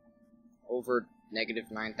million. Over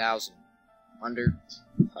negative 9,000.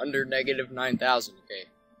 Under negative 9,000. Okay.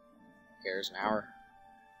 Who cares, an hour?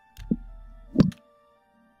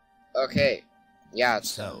 Okay. Yeah, it's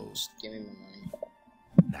so just give me my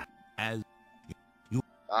money. As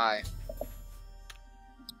Bye.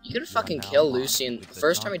 You can fucking kill Lucian. The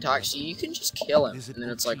first time he talks to you, you can just kill him. And then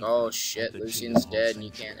it's like, oh shit, Lucian's dead and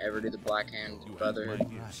you can't ever do the Black Hand Brotherhood.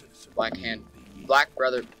 Dark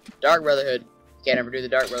Brotherhood. You can't ever do the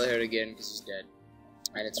Dark Brotherhood again because he's dead.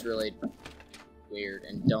 And it's really weird.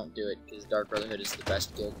 And don't do it because Dark Brotherhood is the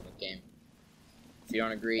best guild in the game. If you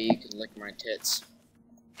don't agree, you can lick my tits.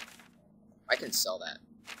 I can sell that.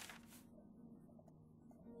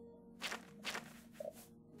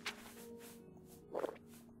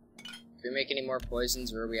 Can we make any more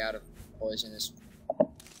poisons, or are we out of poisonous?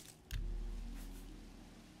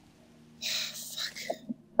 Fuck.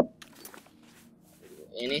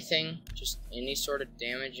 Anything? Just any sort of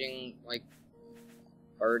damaging, like,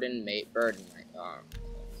 burden, right?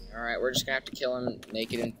 Alright, we're just gonna have to kill him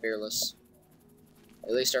naked and fearless.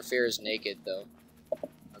 At least our fear is naked, though.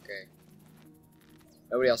 Okay.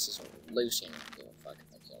 Nobody else is loose here. Give a fuck if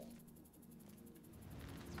I kill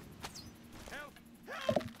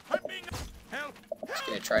him. He's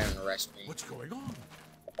gonna try and arrest me. What's going on?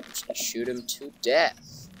 I'm just gonna shoot him to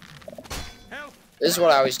death. This is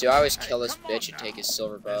what I always do. I always kill this bitch and take his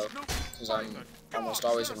silver bow. Because I'm almost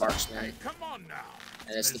always a marksman.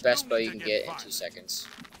 And it's the best bow you can get in 2 seconds.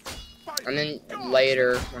 And then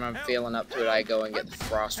later, when I'm feeling up to it, I go and get the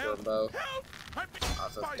frostworm bow.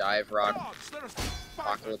 Off of Dive Rock.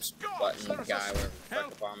 Apocalypse Button guy, whatever the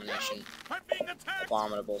fuck, abomination.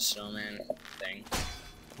 Abominable snowman thing.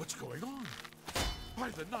 What's going on? By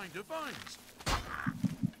the 9 divines!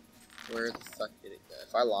 Where the fuck did it go?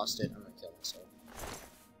 If I lost it, I'm gonna kill myself.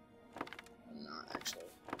 I'm not, actually.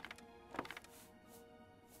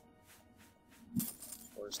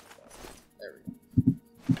 Where's the fuck? There we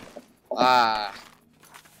go. Ah!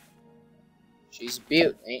 She's a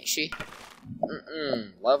beaut, ain't she?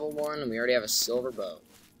 Level 1, and we already have a silver bow.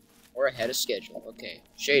 We're ahead of schedule. Okay.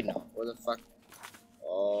 Shadenall, where the fuck?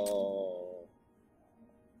 Oh.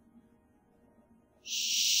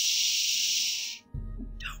 Shh.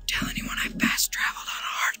 Don't tell anyone I fast traveled on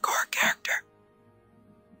a hardcore character.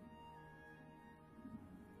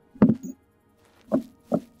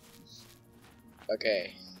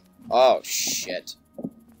 Okay. Oh, shit.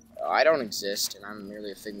 I don't exist, and I'm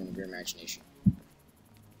merely a figment of your imagination.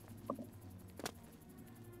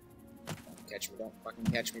 Catch me, don't fucking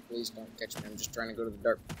catch me, please. Don't catch me. I'm just trying to go to the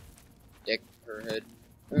dark dick her hood.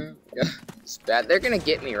 It's bad. They're gonna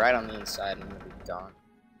get me right on the inside and I'm gonna be gone.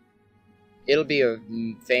 It'll be a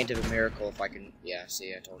feint of a miracle if I can. Yeah,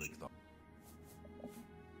 see, I told you.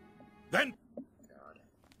 Then. God.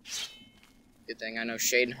 Good thing I know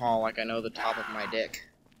Shadenall like I know the top of my dick.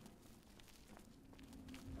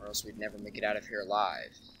 Or else we'd never make it out of here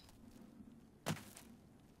alive.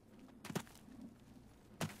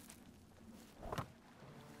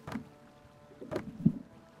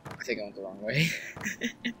 I think I went the wrong way.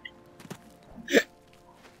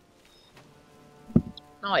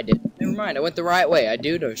 No, I didn't. Never mind, I went the right way. I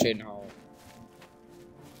do know Shadenall.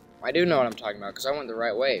 I do know what I'm talking about, because I went the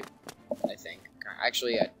right way, I think.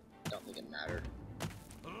 Actually, I don't think it mattered.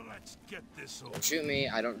 Let's get this over. Don't shoot me,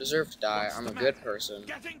 I don't deserve to die. I'm a good person.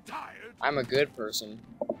 Getting tired? I'm a good person.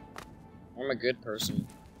 I'm a good person.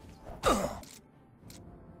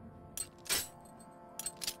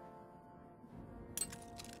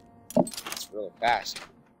 It's really fast.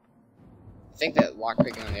 I think that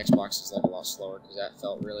lockpicking on the Xbox is like a lot slower because that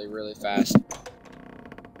felt really, really fast.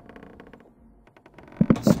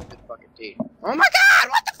 Stupid fucking tea. Oh my god,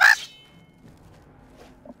 what the fuck?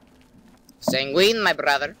 Sanguine, my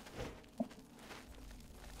brother.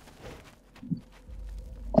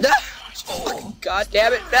 Oh, god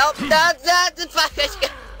damn it, Belt. The fuck is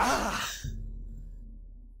good.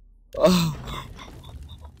 Oh.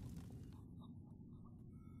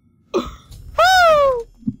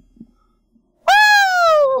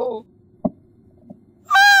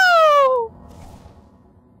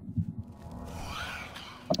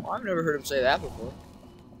 I've never heard him say that before.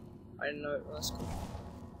 I didn't know it was cool.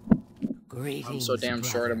 Greetings, I'm so damn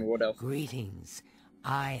short, I'm a wood elf. Greetings.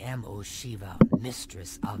 I am Oshiva,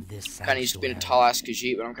 mistress of this sanctuary. Kinda used to be a tall ass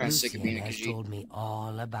Khajiit, but I'm kinda sick of being a has Khajiit. told me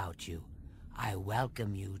all about you. I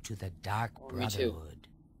welcome you to the Dark Brotherhood.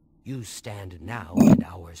 You stand now in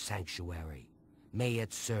our sanctuary. May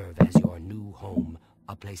it serve as your new home,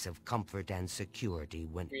 a place of comfort and security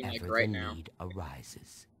whenever right the now. need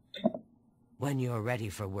arises. When you're ready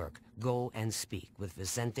for work, go and speak with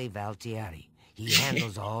Vicente Valtieri. He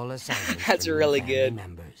handles all assignments That's for really your family good.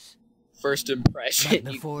 members. First impression.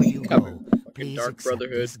 But before you covered go, fucking please Dark accept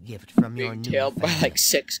Brotherhood this gift from your being new tailed by family. like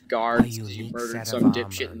 6 A guards because you unique murdered set some of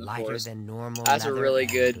dipshit armor, in the lighter forest. than normal That's a leather really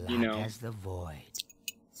and good, black you know, as the void.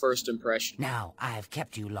 first impression. Now, I've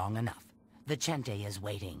kept you long enough. The Chente is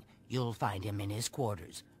waiting. You'll find him in his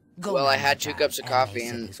quarters. Go Well, now, I had my 2 child, cups of and coffee may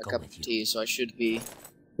and sickness a go cup with of you. tea, so I should be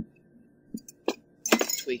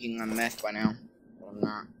tweaking on meth by now. But I'm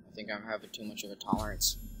not. I think I'm having too much of a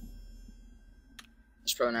tolerance. I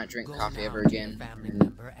should probably not drink Go coffee now ever to your again. family And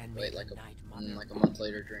member and wait make like a night a mother month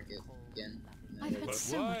later, drink it again. And I've then had But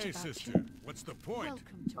so much why, about sister? you. What's the point?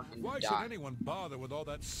 Welcome to fucking Why should die. anyone bother with all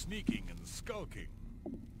that sneaking and skulking?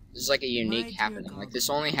 This is like a My unique dear happening. Like this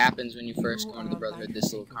Goblin, only happens when you first you go into are the a Brotherhood. This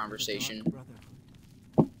little life-maker of the conversation. Dark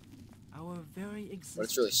Brotherhood. Our very But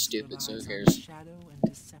it's really existence stupid, so who relies on cares? shadow and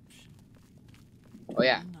deception. Oh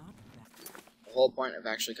yeah, Not that. the whole point of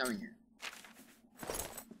actually coming here.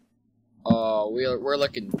 Oh, we're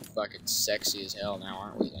looking fucking sexy as hell now,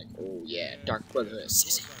 aren't we? Like, oh yeah, Dark Brotherhood,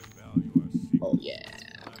 sexy. Of course I value our secrets. Oh yeah,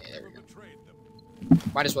 I've okay, there never we go. betrayed them.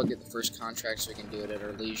 Might as well get the first contract so we can do it at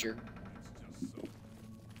our leisure.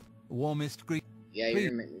 Warmest greet. Yeah, you're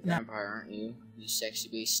gonna make me a vampire, aren't you? You sexy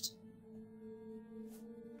beast.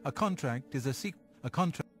 A contract is a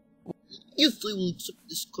contract. Yes, I will accept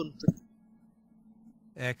this contract.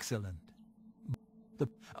 Excellent.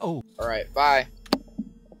 Alright, bye.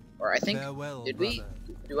 Or I think, Farewell,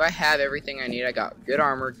 do I have everything I need? I got good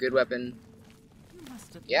armor, good weapon.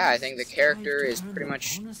 Yeah, I think the character is pretty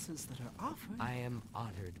much... I am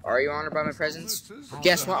honored. Are you honored by my presence?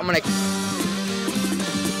 Guess what? I'm gonna...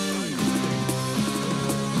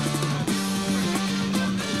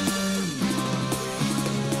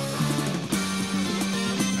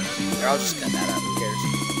 Here, I'll just cut that out, who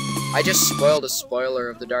cares? I just spoiled a spoiler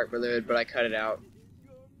of the Dark Brotherhood, but I cut it out.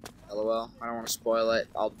 LOL, I don't want to spoil it.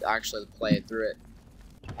 I'll actually play it through it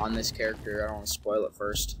on this character. I don't want to spoil it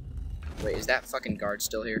first. Wait, is that fucking guard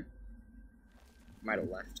still here? Might have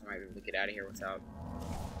left. I might be able to get out of here without.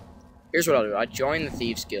 Here's what I'll do. I'll join the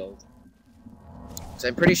Thieves Guild. Because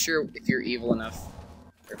I'm pretty sure if you're evil enough,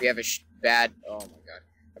 or if you have a bad... Oh my god.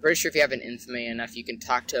 I'm pretty sure if you have an infamy enough, you can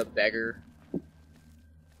talk to a beggar.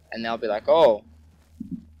 And they'll be like, oh,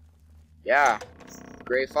 yeah,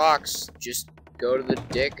 Gray Fox, just go to the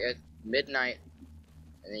dick at midnight.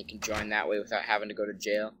 And then you can join that way without having to go to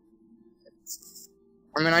jail.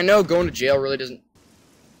 I mean, I know going to jail really doesn't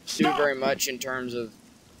do very much in terms of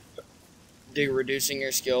reducing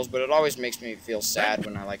your skills, but it always makes me feel sad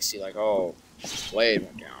when I like see like, oh, Blade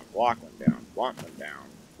went down, Block went down, Blunt went down,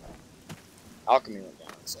 Alchemy went down.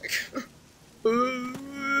 It's like,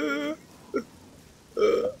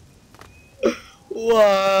 what?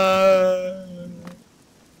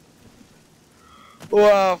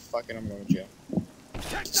 Wow, fuck it, I'm going to jail.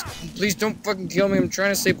 Please don't fucking kill me. I'm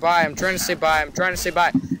trying to say bye. I'm trying to say bye. I'm trying to say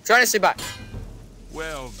bye. I'm trying to say bye.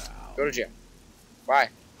 Well now. Go to jail. Bye.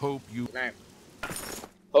 Hope you. Good night.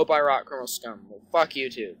 Hope I rot criminal scum. Well, fuck you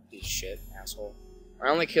too, piece of shit, asshole. I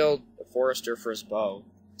only killed the forester for his bow.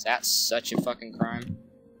 Is that such a fucking crime?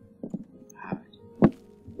 God.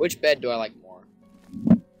 Which bed do I like more?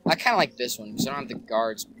 I kind of like this one because I don't have the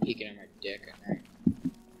guards peeking at my dick at night.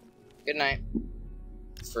 Good night.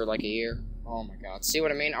 For like a year. Oh my god. See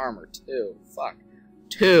what I mean? Armor. 2. Fuck.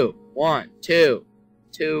 2. 1. 2.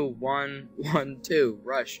 2. 1. 1. 2.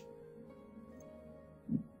 Rush.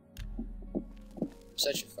 I'm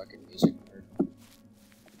such a fucking music nerd.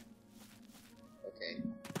 Okay.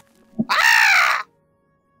 Ah!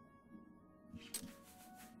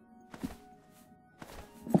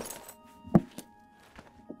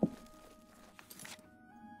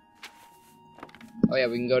 Oh yeah,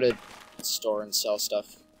 we can go to the store and sell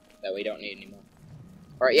stuff that we don't need anymore.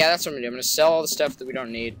 Alright, yeah, that's what I'm gonna do. I'm gonna sell all the stuff that we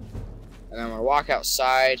don't need. And then I'm gonna walk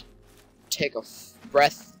outside, take a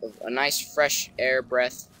breath of a nice fresh air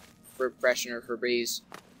breath, for freshener, Febreze,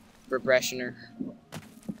 for freshener.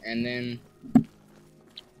 And then,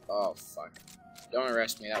 oh fuck. Don't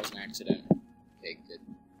arrest me, that was an accident. Okay, good.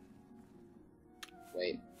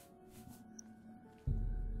 Wait.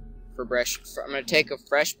 I'm gonna take a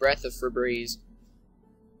fresh breath of Febreze.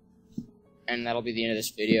 And that'll be the end of this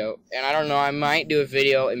video. And I don't know, I might do a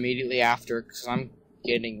video immediately after, because I'm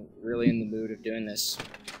getting really in the mood of doing this.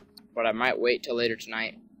 But I might wait till later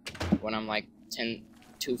tonight, when I'm like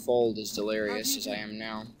 2-fold as delirious as I am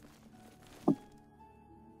now.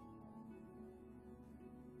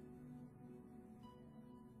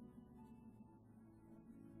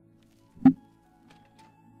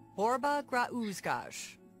 Borba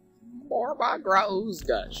Grauzgash. Borba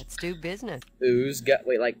Grauzgash. Let's do business.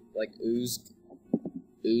 Wait, like ooze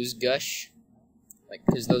gush? Like,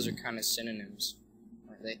 because those are kind of synonyms,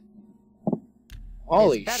 aren't they?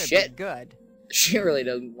 Holy shit. Be good. She really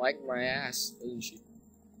doesn't like my ass, doesn't she?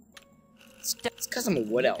 It's because I'm a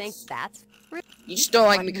wood elf. Think that's you just don't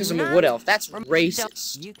like me because I'm a wood elf. That's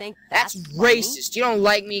racist. You think that's funny? Racist. You don't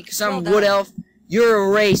like me because I'm a wood elf. You're a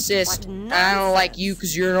racist. And I don't like you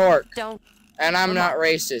because you're an orc. Don't. And I'm not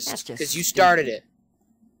racist because you started it.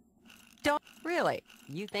 Don't really.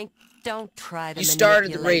 You think? Don't try to. You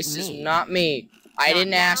started the racism, not me. I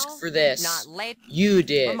didn't ask for this. Not late. You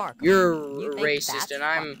did. Remarkable. You're You racist, and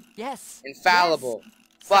I'm infallible. Yes.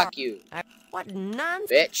 Fuck you, what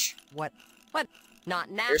nonsense? bitch. What?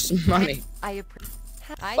 Not now. Here's some money. I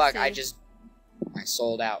Fuck, see. I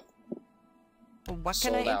sold out. What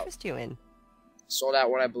can I interest you in? Sold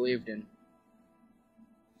out what I believed in.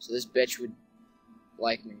 So this bitch would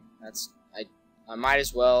like me. I might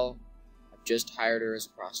as well have just hired her as a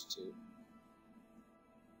prostitute.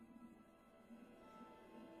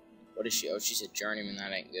 What is she? Oh, she's a journeyman.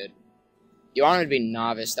 That ain't good. You want her to be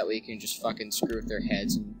novice, that way you can just fucking screw with their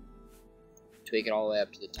heads and tweak it all the way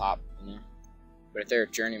up to the top, you know? But if they're a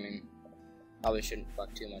journeyman, probably shouldn't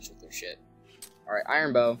fuck too much with their shit. Alright,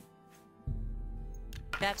 iron bow.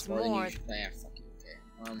 That's more than more. usual. Yeah, fuck you. Okay.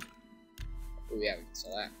 Oh yeah, we can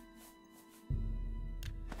sell that.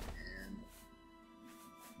 And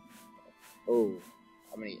oh,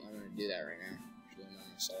 I'm gonna do that right now. Actually, I'm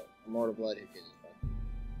gonna sell it. Immortal blood. Who gives a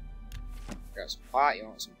fuck? Grab some pot. You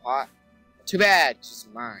want some pot? Too bad, 'cause it's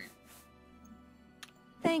mine.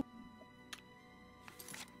 Thank.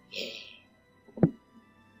 Yeah.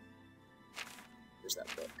 Where's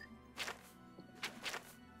that book?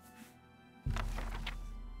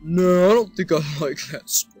 No, I don't think I like that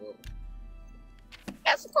spell.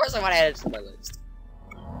 Yes, of course I want to add it to my list.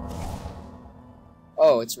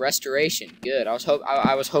 Oh, it's restoration. Good. I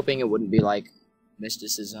was hoping it wouldn't be like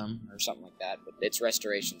mysticism or something like that, but it's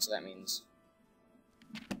restoration, so that means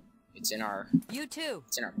it's in our. You too.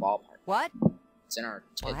 It's in our ballpark. What? It's in our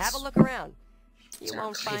tits. Well, have a look around. It's You in our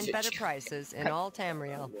won't find cleavage. better prices in all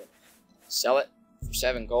Tamriel. Sell it for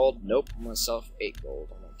 7 gold. Nope. I'm gonna sell it for 8 gold.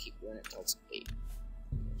 I'm gonna keep doing it until it's 8.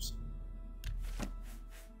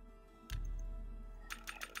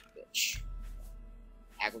 Bitch.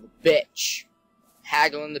 Haggle the bitch.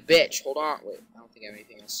 Haggling the bitch. Hold on. Wait. I don't think I have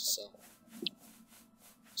anything else to sell.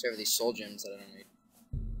 Except for these soul gems that I don't need.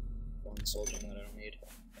 One soul gem that I don't need.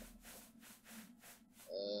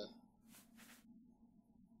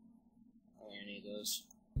 I don't need those.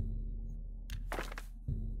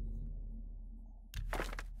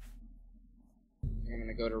 I'm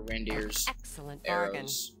gonna go to Rendir's Excellent bargain.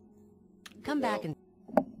 arrows. Come back and.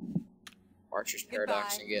 Archer's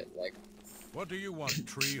Paradox Goodbye. and get like. What do you want,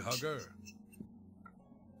 tree hugger?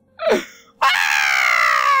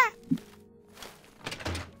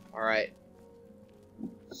 Alright.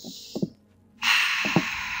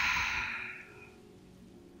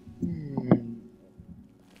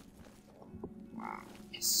 Wow.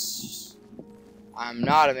 Yes. I'm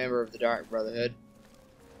not a member of the Dark Brotherhood.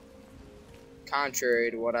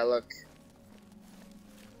 Contrary to what I look.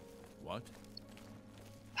 What?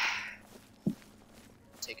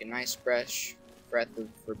 Take a nice fresh breath of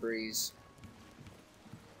Febreze.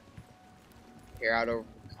 Peer out over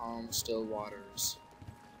the calm, still waters.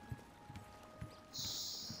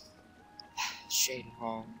 Shaden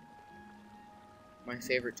Hall. My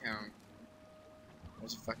favorite town.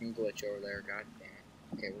 There's a fucking glitch over there, god damn it.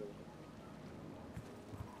 Okay,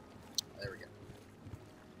 there we go.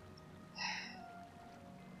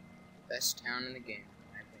 Best town in the game,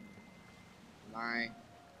 in my opinion. My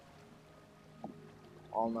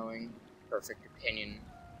all-knowing, perfect opinion.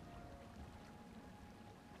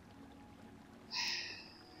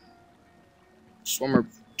 Swimmer,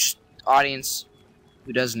 just audience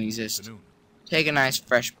who doesn't exist. Afternoon. Take a nice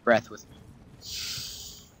fresh breath with me.